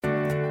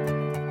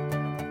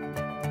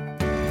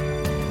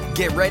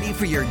Get ready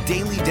for your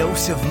daily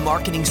dose of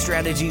marketing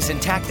strategies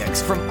and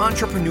tactics from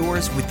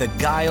entrepreneurs with the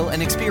guile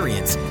and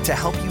experience to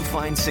help you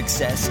find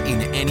success in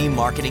any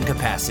marketing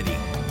capacity.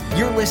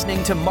 You're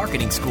listening to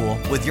Marketing School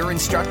with your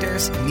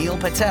instructors, Neil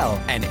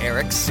Patel and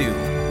Eric Siu.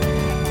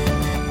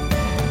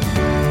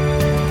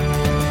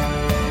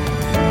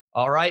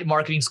 All right,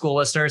 Marketing School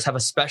listeners, have a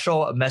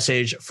special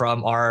message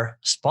from our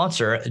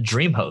sponsor,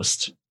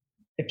 DreamHost.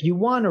 If you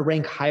want to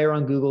rank higher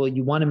on Google,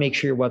 you want to make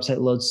sure your website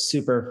loads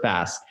super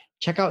fast.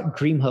 Check out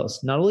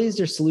DreamHost. Not only is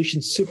their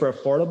solution super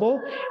affordable,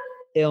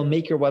 it'll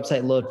make your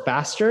website load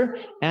faster,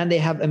 and they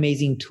have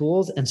amazing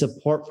tools and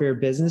support for your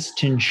business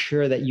to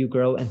ensure that you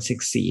grow and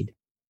succeed.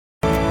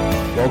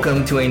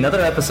 Welcome to another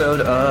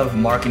episode of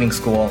Marketing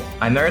School.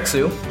 I'm Eric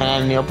Siu. And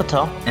I'm Neil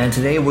Patel. And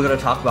today we're going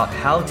to talk about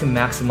how to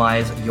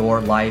maximize your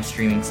live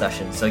streaming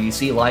sessions. So you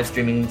see live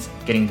streaming's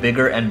getting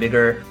bigger and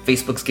bigger.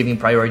 Facebook's giving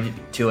priority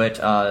to it.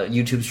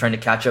 YouTube's trying to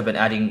catch up and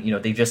adding,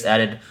 they just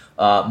added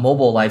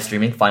mobile live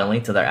streaming finally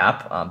to their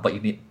app,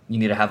 but you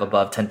need to have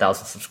above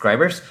 10,000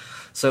 subscribers.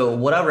 So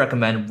what I would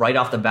recommend right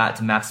off the bat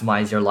to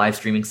maximize your live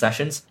streaming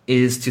sessions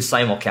is to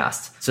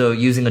simulcast. So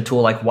using a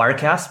tool like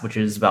Wirecast, which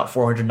is about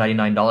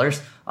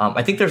 $499.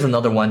 I think there's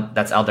another one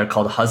that's out there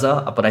called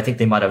Huzza, but I think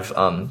they might have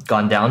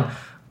gone down.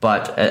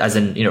 But as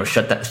in,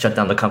 shut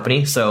down the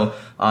company. So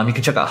you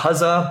can check out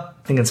Huzza.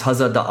 I think it's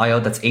Huzza.io.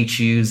 That's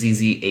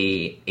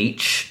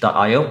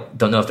Huzzah.io.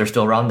 Don't know if they're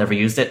still around. Never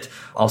used it.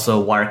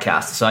 Also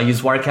Wirecast. So I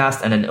use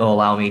Wirecast, and then it'll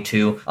allow me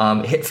to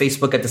hit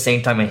Facebook at the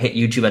same time and hit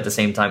YouTube at the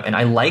same time. And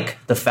I like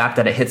the fact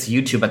that it hits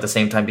YouTube at the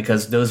same time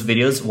because those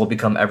videos will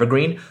become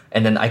evergreen,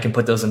 and then I can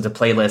put those into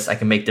playlists. I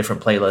can make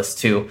different playlists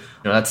too.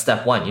 That's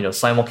step one.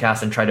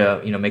 Simulcast and try to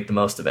make the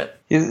most of it.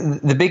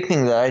 The big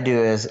thing that I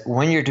do is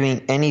when you're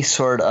doing any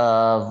sort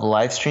of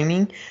live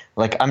streaming,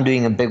 like I'm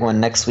doing a big one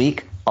next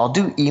week, I'll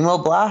do email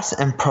blasts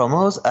and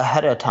promos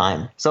ahead of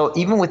time. So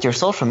even with your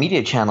social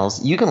media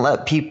channels, you can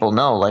let people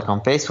know, like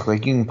on Facebook,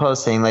 like you can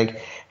post saying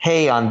like,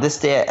 hey, on this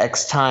day at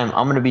X time,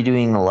 I'm going to be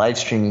doing a live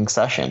streaming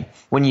session.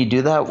 When you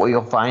do that, what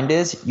you'll find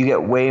is you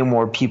get way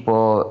more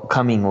people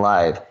coming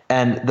live.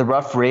 And the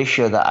rough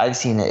ratio that I've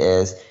seen it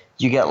is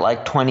you get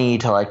like 20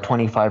 to like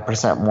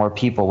 25% more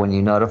people when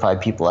you notify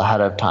people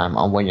ahead of time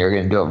on when you're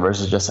going to do it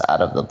versus just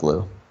out of the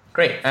blue.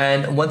 Great.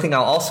 And one thing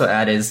I'll also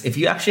add is if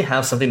you actually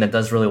have something that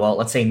does really well,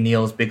 let's say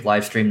Neil's big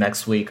live stream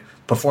next week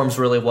performs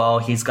really well.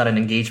 He's got an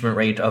engagement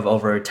rate of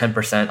over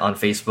 10% on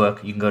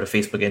Facebook. You can go to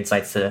Facebook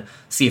Insights to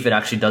see if it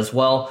actually does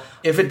well.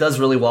 If it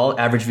does really well,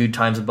 average view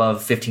times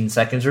above 15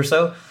 seconds or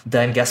so,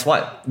 then guess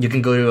what? You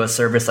can go to a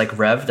service like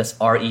Rev, that's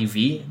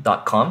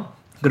rev.com.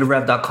 Go to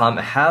rev.com,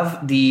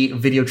 have the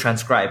video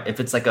transcribed. If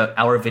it's like an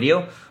hour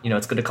video,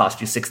 it's going to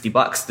cost you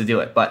 $60 to do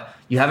it. But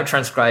you have it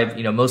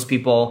transcribed. Most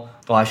people,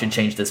 I should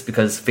change this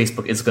because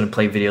Facebook is going to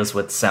play videos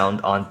with sound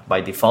on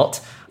by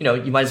default.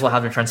 You might as well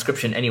have the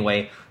transcription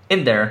anyway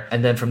in there.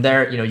 And then from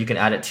there, you can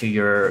add it to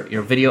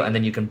your video, and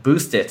then you can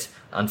boost it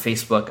on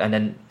Facebook. And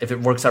then if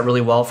it works out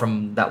really well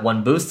from that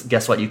one boost,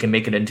 guess what? You can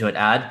make it into an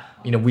ad.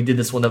 We did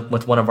this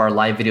with one of our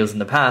live videos in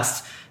the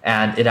past,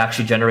 and it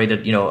actually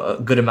generated, a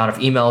good amount of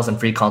emails and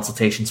free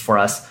consultations for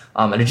us.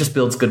 And it just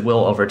builds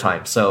goodwill over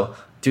time. So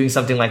doing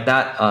something like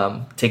that,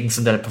 taking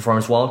something that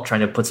performs well,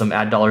 trying to put some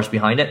ad dollars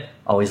behind it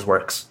always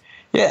works.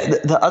 Yeah.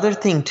 The other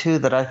thing too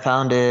that I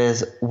found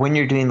is when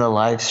you're doing the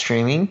live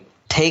streaming,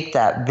 take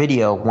that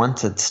video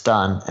once it's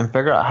done and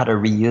figure out how to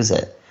reuse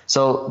it.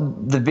 So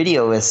the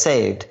video is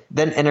saved,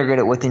 then integrate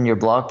it within your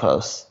blog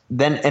post,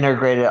 then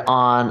integrate it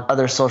on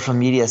other social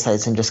media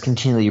sites and just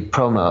continually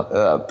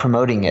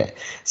promoting it.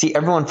 See,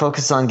 everyone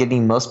focuses on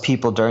getting most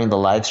people during the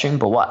live stream,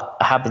 but what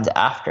happens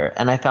after?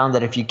 And I found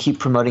that if you keep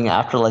promoting it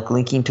after, like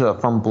linking to it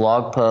from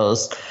blog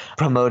posts,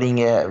 promoting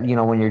it,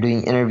 when you're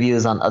doing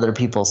interviews on other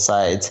people's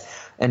sites,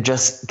 and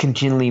just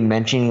continually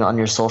mentioning on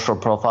your social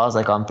profiles,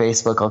 like on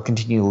Facebook, I'll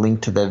continue to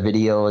link to the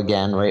video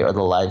again, right, or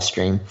the live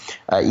stream,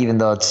 even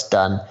though it's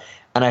done.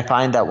 And I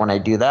find that when I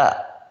do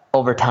that,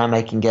 over time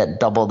I can get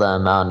double the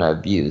amount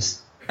of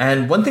views.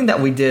 And one thing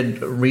that we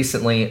did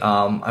recently,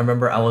 I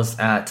remember I was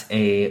at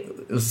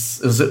it was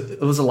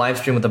a live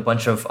stream with a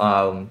bunch of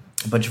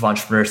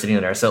entrepreneurs sitting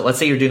there. So let's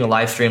say you're doing a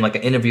live stream, like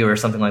an interview or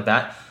something like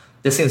that.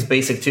 This seems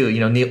basic too.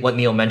 What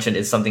Neil mentioned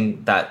is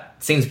something that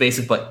seems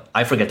basic, but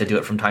I forget to do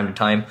it from time to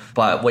time.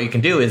 But what you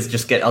can do is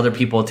just get other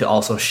people to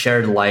also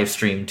share the live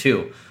stream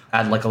too.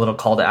 Add like a little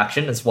call to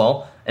action as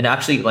well. And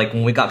actually, like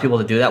when we got people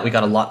to do that, we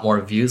got a lot more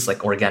views,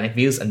 like organic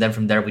views. And then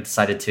from there, we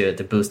decided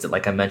to boost it,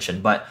 like I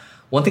mentioned. But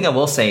one thing I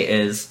will say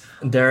is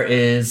there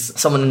is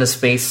someone in the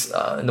space,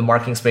 in the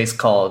marketing space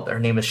her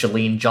name is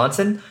Shalene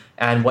Johnson.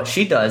 And what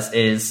she does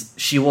is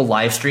she will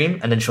live stream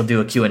and then she'll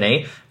do a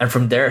Q&A. And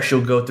from there,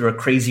 she'll go through a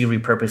crazy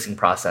repurposing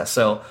process.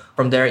 So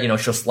from there,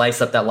 she'll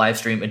slice up that live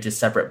stream into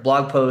separate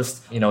blog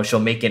posts. She'll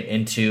make it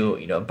into,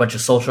 a bunch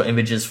of social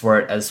images for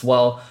it as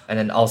well. And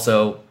then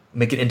also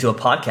make it into a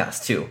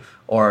podcast too.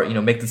 or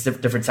make the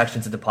different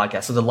sections of the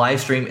podcast. So the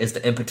live stream is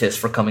the impetus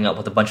for coming up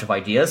with a bunch of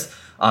ideas,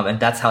 and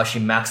that's how she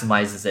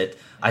maximizes it.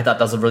 I thought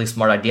that was a really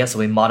smart idea, so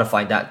we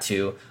modified that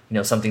to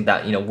something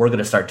that we're going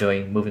to start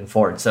doing moving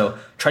forward. So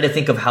try to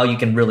think of how you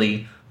can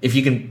really, if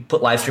you can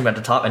put live stream at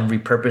the top and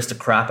repurpose the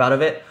crap out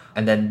of it,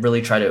 and then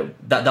really try to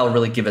that'll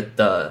really give it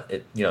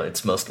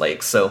its most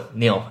legs. So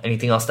Neil,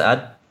 anything else to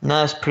add? No,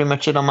 that's pretty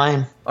much it on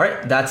mine. All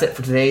right, that's it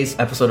for today's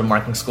episode of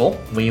Marketing School.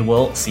 We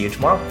will see you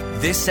tomorrow.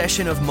 This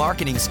session of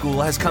Marketing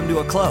School has come to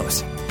a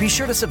close. Be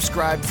sure to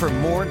subscribe for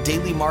more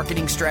daily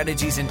marketing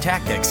strategies and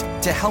tactics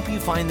to help you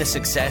find the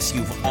success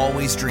you've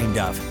always dreamed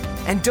of.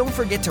 And don't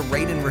forget to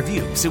rate and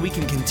review so we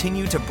can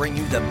continue to bring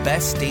you the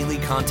best daily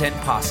content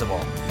possible.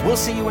 We'll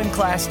see you in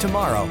class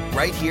tomorrow,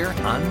 right here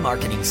on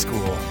Marketing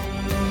School.